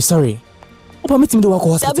 sorry. Opa meet me to work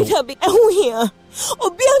hospital. Dabi, here.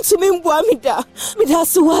 Obi antu me mbua mida. Mida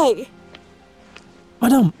suwai.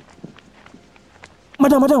 Madam.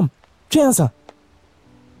 Try answer.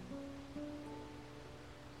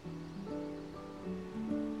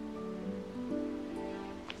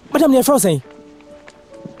 Madam, you're frozen.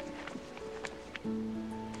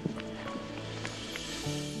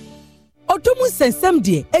 Odomu sensem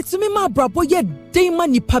die etumi ma brabo ye den ma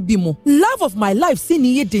nipa bi mo love of my life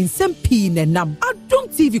sini ye den sempi nenam Adom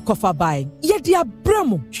TV kofa bai ye dia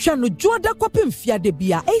bramo hwa no joda kopim fiade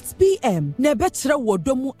bia 8 pm na betre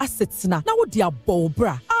wodomu asetena na wo dia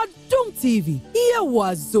Obra Adom TV ye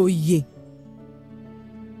wazoye.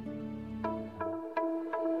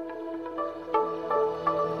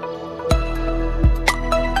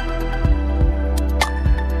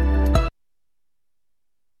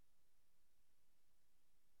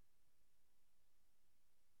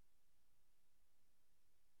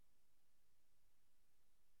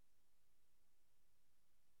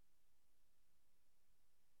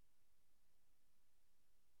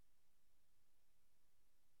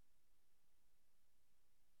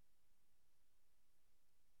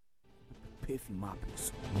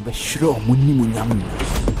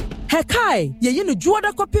 Hekai, ye no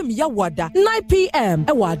juoda kopim ya wada 9 pm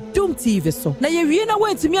e wa Adom TV so. Na ye wie na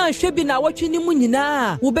wantimi anhwe bi na watwe ni mu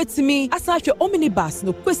nyina. Wo betimi asahwe omnibus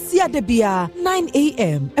no kwesi ade bia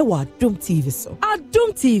 9 am e wa Adom TV so.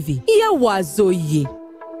 Adom TV, ye wazoye.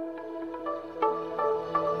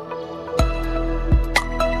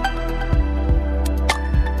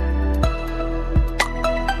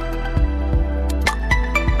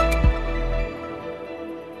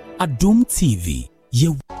 Adom TV.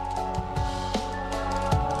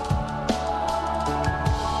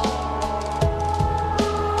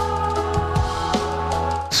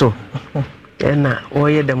 So, and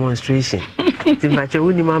now, demonstration. Timacha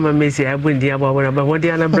wuni mama Messi abundi abawona ba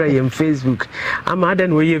wodi anabra yem Facebook. Ama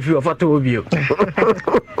den we yefi of photo obio.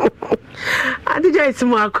 Adija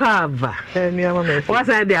isimu akaba. Ni ama Messi. What's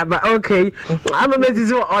that aba? Okay. Ama Messi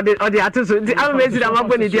so or the atuso. Ama Messi da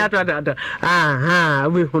maboni di atu. Aha,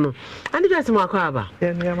 we hunu. Adija isimu akaba.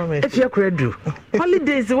 Ni ama Messi. If you credo.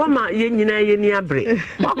 Holidays wa ma ye nyina ye ni abre.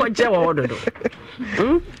 Wakoje wa ododo.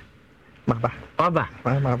 Baba. Oba.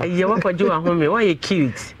 You walk for you at home. Why you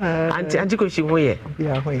cute? Auntie Koshi Hoye.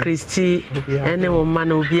 Christy. Any woman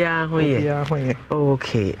will be a Hoye.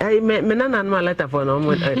 Okay. I menana my letter for no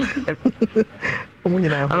more.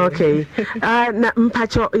 Okay.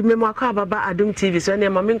 Mpacho imemwaka baba Adom TV. So any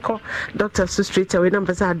maminko Dr. Straight away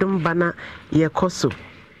number Adom bana ye koso.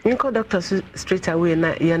 Inko Dr. Straight away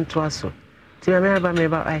na yentwaso. Ti me ba me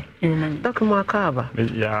ba ai. Dr. Mwakaba.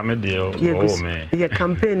 Ya me dio me. Ye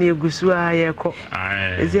campaign ye gusua ye ko.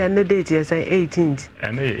 Is there any date ye say 18th?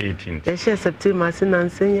 And 18th. Ye share September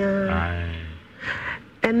sinansenya.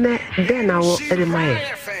 And then I will edemai.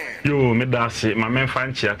 Yo me da se ma me fa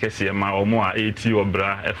nchia kese ma omo a 80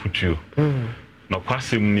 Obra efutuo. No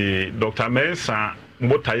kwasem ni Dr. Mensa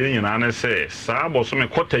mbotaye nyina na se sa boso me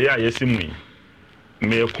kotaye a yesimu.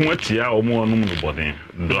 Me ku atia omo onum no boden.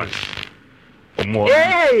 Black. Omo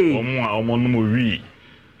no wi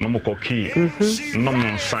no mo koki no mo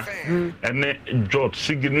nsa ene jot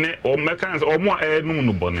signe o mekans omo enum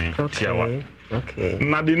no bone tiawa okay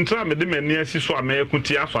na de ntra me de mani asi so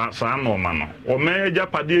amekuti afa sa no ma no o me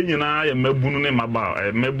japade nyina ya mabunu ne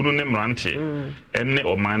maba mabunu ne mrante ene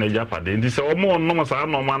o man japade ndi se omo no sa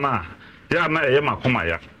no ma na ya na eye makoma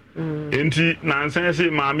ya enti na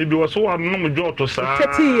nsense maami bi wo so wa no mjoto sa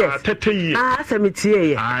 30 years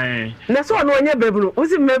asemitie ai na so no onye bebru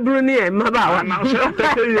uzi mebru ni e maba wa na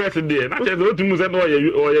 30 years dey na che do tumu se no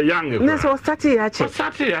oye young na so start ya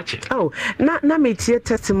che oh na metie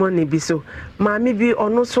testimony bi so maami bi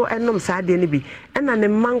ono so enom sa de ni bi ena ne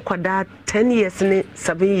man kwada 10 years ni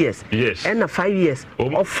 7 years ena 5 years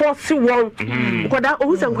of 41 kwada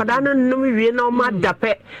ohusa kwada no no wie na o ma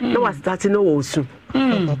dape na wa start no wo su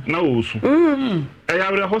na osu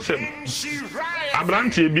ayawre hosem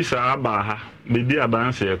abranti ebisa aba ha bedi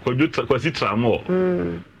abanse kwasi tramo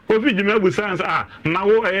ofi jime agusanse na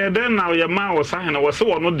wo den na ye ma wo sahe na wo se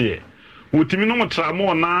wo no de wotimi no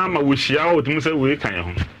tramo na ma wo hia wotimi se we kan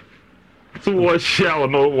ho so wo hia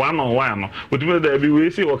no one on one no wotimi da bi we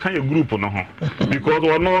se wo kan ye group no ho because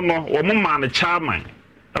wo no wo mo ma ne chairman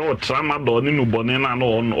e wo trama do ni no bone na no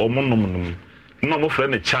o mo no no mo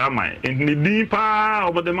friend chairman ni din pa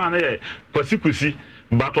obode man e kwasikusi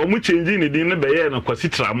but o mu change ni din ne be ye no kwasi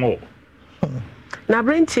tramo na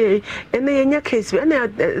brenti ene yenya case ene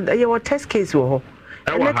ye test case wo ho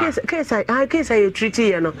ene case I treat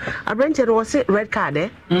ye no abrenti no was red card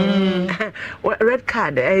red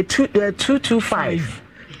card 225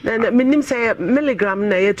 na minim say milligram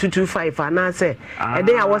na ye 225 ana say e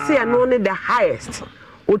dey I was say no ne the highest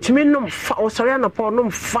otimi no o sorry na po no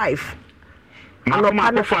 5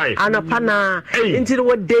 Anapana into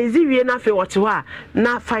what Daisy we na fe what wa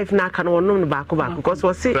na 5 na kan wonum back because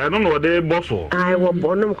was say I don't know they boss I was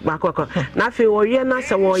bonum back na fe wo ye na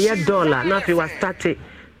se wo ye dollar na fe was start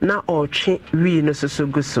na ochi we no so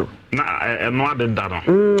guso na no ade da no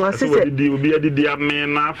I say di obi adi ame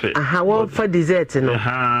na fe aha wo for dessert no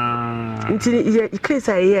nti ye case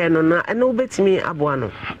aye no na e no betimi aboa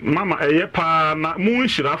no mama eye pa na mu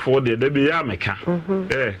nhirafo de be ya meka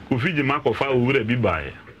kofiji makofa owura bi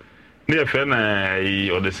bae na ye fe na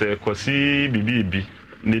o de se kwasi bibi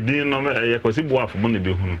ne din no eye kwasi boafo mo ne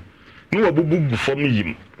be hunu no wabubu gufom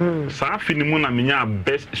yim sa afi ni mu na menya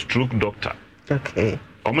best stroke doctor okay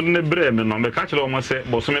omo ne bre me no me ka kire omo se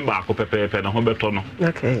boso me ba ko pepepe na ho beto no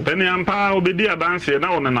okay peni ampa obedi adanse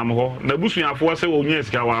na won nam ho na busuafo se wo nya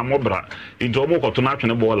sika wa amobra into omo koto na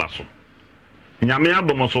twene bola so nyame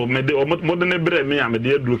adomo so me de omo de ne bre me ya me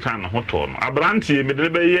de aduru kan ho to no abrantie me de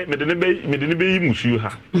ne be yi musuo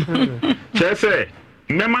ha chese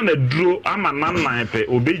mema na duro ama nan pe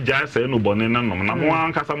obegya se no bone na nom na mo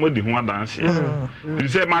ankasa mo di ho adanse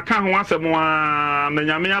se maka ho asem na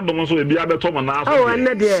nyame adom so ebi abeto mo na aso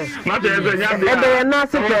na de na de nyame ebe na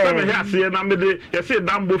se pe me ha se na me de ye se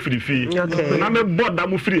dambo firifi na me boda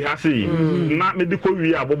mo firi ha se na me de ko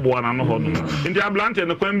wi abobo na no ho no ndi ablante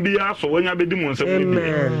ne kwan bi aso wonya bedi mo nsem bi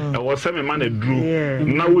e wo se me ma na duro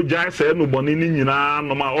na wo gya se no bone ni nyina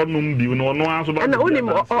no ma onum bi no no aso ba na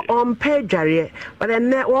onim on pay dware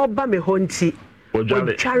ne wo ba me honti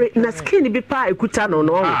Chari na skin bi pa ekuta no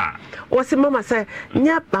no. O se mama say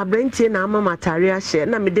nya abrantie na mama tare ahye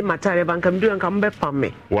na me de matare banka me do nka mbe pam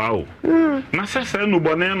me. Wow. Na sese no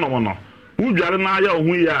bone no no. Udware na aya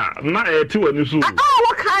ohu ya na eti wani so.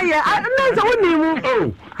 What kai ya? Na say woni mu.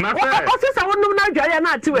 Oh, na say. O se wonum na dware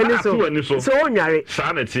na ati wani so. So onyare.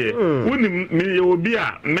 Sa na tie. Woni me obi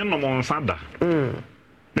a me no mo nsa da.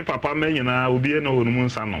 Me papa me nyina obi e na onum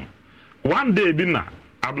nsa no. One day bi na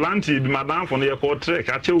Ablanti bi madam for ye call trek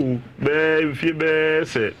achewu be fie be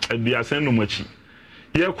se abiasen no machi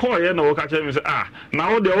ye call ye na wo ka che me se na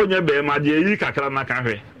wo de onye be ma de yi kakra na ka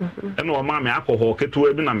hwe e na o ma me alcohol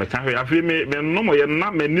keto bi na me ka hwe afi me no mo ye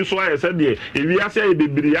na mani so aye se de ewi ase ye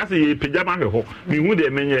bebiri ase ye pejama hwe ho me hu de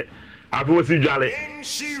menye afi wo si dwale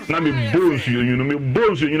na me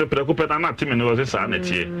bones you preko peta na timi ne wo se sa na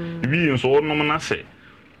tie wi nso no na se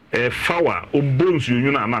fawa obons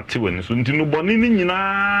you na na teweni so ntino boni ni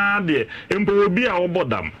nyina de empo obi a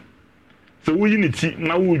obodam so wuyi ni ti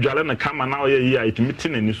na wu dwale na kama na oye yi a itimiti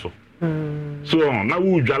na ni so so na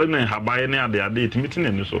wu dwale na habaye na ade itimiti na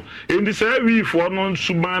ni so endi say wi fo no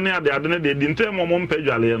suban na ade na de ntem mo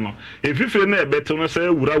mpedwale no efifire na ebete no say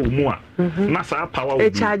wura wo mu a na sa power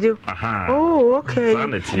wo aha oh okay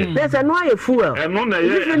there's a no fuel no na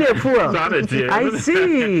ye fuel I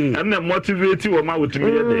see and na motivate wo ma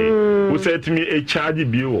wotimi ye de wo say timi e charge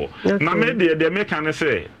bi wo na me de me kan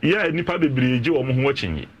say ya nipa bebree wo mo ho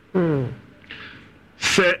achinyi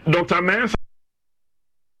say Dr. Mensa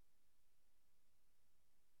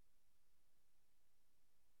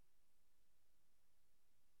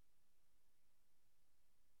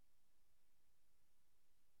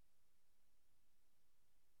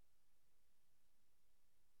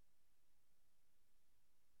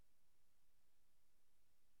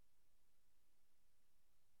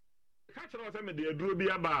me de aduro bi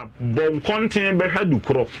aba bon content be hadu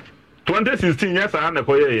kro 2016 yes I na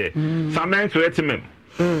koyeye samen creative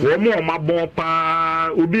wo mo mabon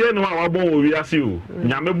pa obi enu a wabon owi ase o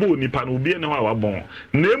nyame bo nipa na obi enu a wabon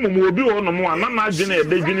na emum obi wo no mo na na age na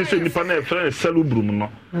edadwini se nipa na efre celebrum no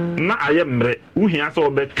na aye mre uhia se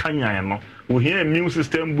obe kanyan no uhia immune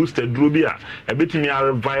system booster drobi a ebetimi a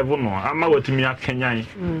revive no ama watimi a kanyan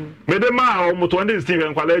mede ma o mo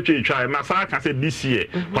 2016 kwala etwa ma sa ka se this year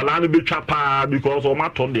kwala no betwa pa because o ma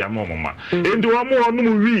to de amoma enti wo mo no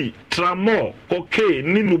mu wi tramo okay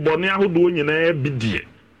ni lubone ahodo nyina bidie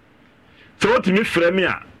so otimi frɛ me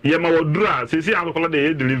a ye ma wodura sesi akokola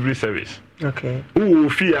de delivery service okay wo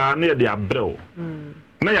fi a na de abrɛw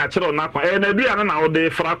na ya kyerɛ na kwa na bia na wo de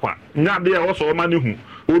fra kwa nya de wo so ma ne hu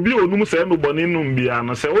obi onum sɛ no bɔne num bia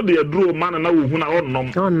no sɛ wo de aduro ma na wo hu na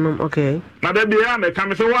onnom okay na da bia me ka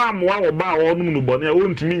me sɛ wa moa wo ba wo num no bɔne a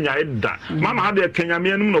wontimi nya eda mama de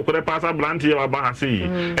kenyame anum no kore pasa brante ye wa ba ha sei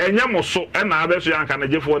enya mo so na abeso yanka na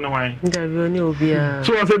jefo ne hwan interview ne obi a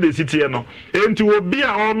so won sɛ de sitie no enti obi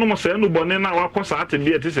a onum sɛ no bɔne na wakosa ate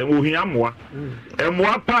bia te sɛ wo hia moa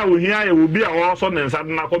emoa pa wo hia ye obi a wo so ne nsa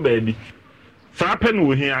de na kɔ baabi sa pen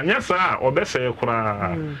wo hia nya sa obese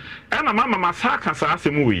kura na mama masaka sa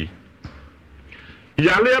asem wi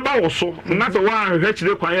yale ba wo so na se wa hwe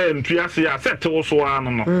kire kwan ya ntuase a set wo so anu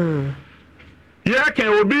no ye kan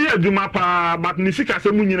obi aduma pa but ni sika se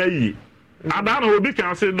mu nyina yi ada na obi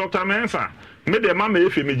kan se Dr. Mensa me de mama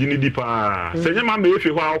efe me gini di pa se nya mama efe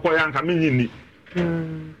ho akoya nka me nyini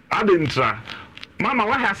adentra mama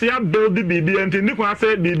wa ha se ya build bibi enti ni kwa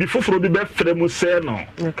se bibi foforo bi be frɛ mu se no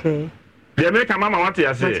okay the American mama what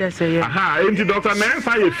you say aha enti Dr.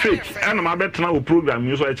 Mensa ye fake and ma betena o program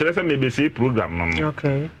you so e kire say me be say program no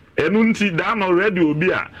okay enu nti da na already obi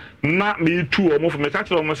a na me tu o mo for me ka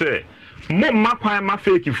kire o mo say mo ma kwan ma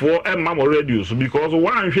fake for e ma mo radio so because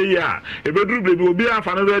one hwe ya e be duru be obi a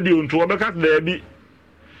fa na radio nto o be ka da bi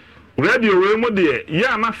radio we mo de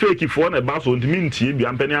ya na fake for na ba so ntimi ntie bi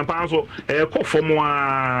ampani ampa so e ko fom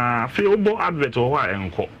a fe obo advert ho a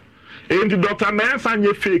enko enti Dr. Mensa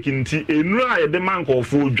nye fake nti enura ye de manko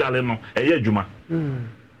fo dwale no eye adwuma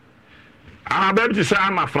baby ti say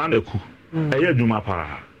ama fran eku eye adwuma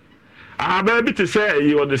pa baby ti say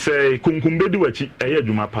e wo de say kunkumbedi wachi eye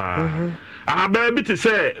adwuma pa baby ti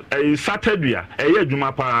say e satadua eye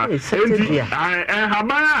adwuma pa enti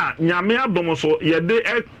habara nyame adom so ye de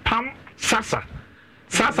pam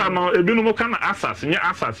sasa no ebinu kana asas nye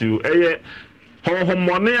asas yo eye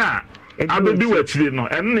honhomone a abedi wachire no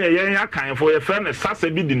enne ye ya kan fo ye friend sasa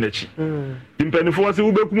bi di nachi impenifo se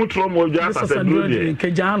ubekum tromo dwa sasa duro de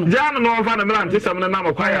jano no fa na mrante sem na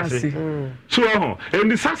makwa ya se so ho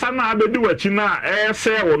endi sasa na abedi wachi na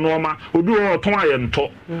se wo no ma obi wo ton aye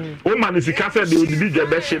nto o ma ni sika se de odibi dwa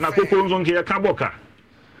be hye na kokko nzo nke ye ka boka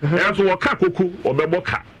so wo ka kokko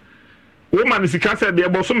obeboka woman sika said the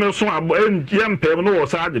boso me so yam pem no wo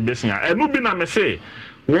sa de besia enu bi na me say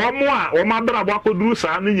wo mo a wo ma bra bo akoduru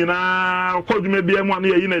sa ne nyina kwadwuma bia mu na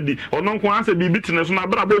yi na di ono nko anse bi bitine so na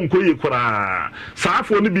bra bo nko yi kura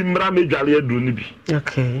saafo ne bi mra medwale aduru ne bi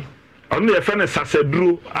okay ono ye fe ne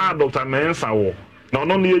saseduro a Dr. Mensa wo na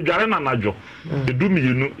ono ne yedwale na najo edu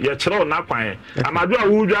miyinu ye kire na kwan amajo a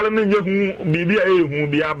wo dwale ne yehu bibi a ehu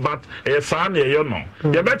bia but e sa na ye no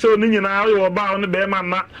ye be kire ne nyina wo ba ono be ma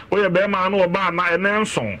na wo ye be ma na wo ba na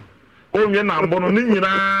enenson onye na mbono ni nyina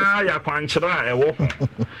ya kwankyera ewo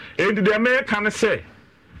enti de me kan se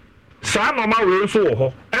sa no ma we so wo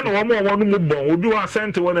ho e no wo mo no mu bon obi wa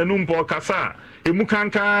sente wona nu mpo kasa emu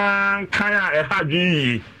kankan kan a e ha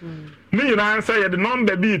dwi ni nyina se ye de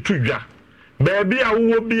number bi tudwa baby a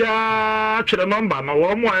wo bia twere number na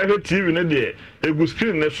wo mo a he TV ne de egu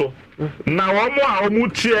screen ne so na wo mo a wo mu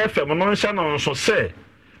tie FM no nsha no so se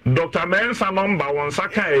Dr. Mensa number one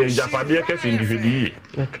saka e japade kese individu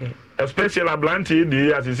okay especially ablanti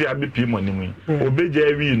di asisi abipi money mu obeja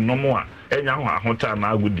wi nomo a enya ho ahota na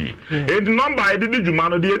agudi and number I did djuma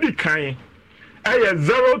no de edi kan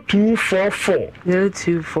 0244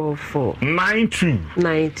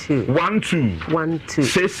 92 12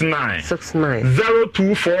 69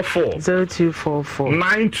 0244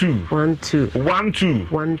 92 12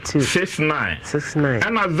 69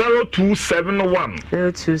 and 0271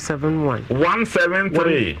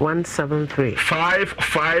 173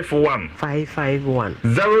 551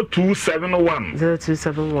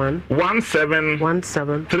 0271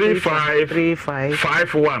 17 35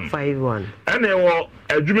 51 and wo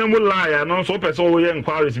adwumemu line no so person wo ye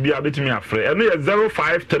inquiries bi abetimi afre eno ye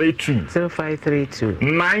 0532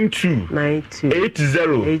 92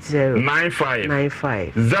 80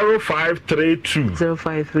 95 0532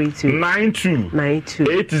 92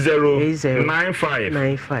 80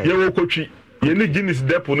 95 ye wo kotwi ye ni Guinness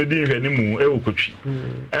depot no di nhwani mu e wo kotwi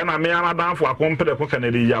e na me anadanfo akompede ko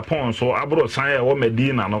Canada Japan so abro san e wo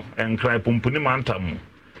Medina no enkrai pumpuni mantam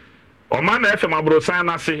Oma na FM abrosan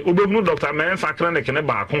na se obehunu Dr. Mensa clinic ne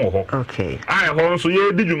ba ko ho okay ai ho nso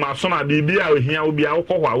ye di dwuma so na bibia ohia obi a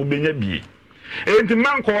wokọ ho a obenya bie enti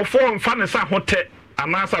man ko fo mfa ne sa hote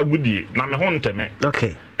anasa gudie na me ho nteme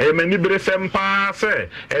okay mani bere sempa se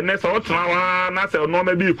ene so tena wa na se no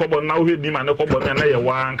ma bi kobo na wo hedi ma ne kobo na ye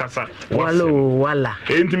wa nkasa wala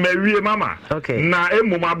enti mawie mama okay na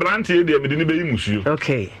emu ma brante e de me ni be yimusuo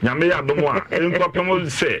okay nyame ya domo a enko pemo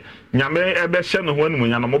se nyame ebe hye no ho anum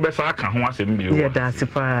nya no mo be sa aka ho asem bi ye da se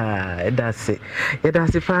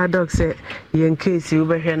pa doc se yen case you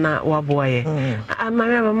be hwe na waboa ye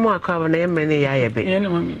amame ba mo akwa na ye mene ya ye be ye ne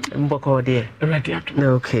mami mboko de ready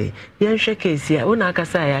ato okay yen hwe case ya una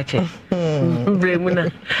akasa ya che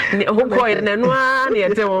bremuna ni ho ko ye na no a na ye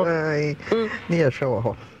te wo ni ye hwe wo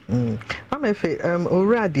ho mama fe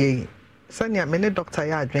owura de sanya me ne doctor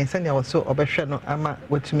ya adwen sanya wo so obehwe no ama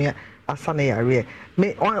watumi asane yare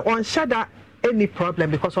me on shada any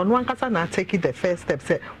problem because on one kasa na take the first step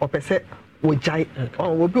say opese wo jai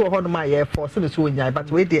on wo bi wo hono ma ye force no so nyai but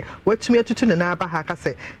we dey watumi atutu ne na aba ha ka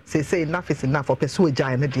say enough is enough opese wo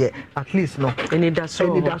jai no dey at least no any da so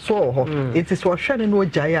ho it is wo hwe no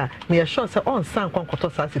jai a me sure say on san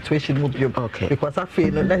kwankoto sa situation mu bio because I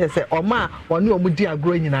feel no let say o ma oni o mu di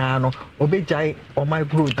agro nyina no obe jai o ma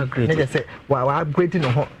grow let say wa upgrade no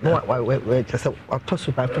ho no we just say to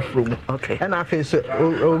super from okay and I feel so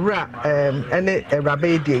owura any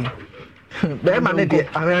rabe dey be man dey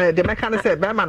the mechanic say be man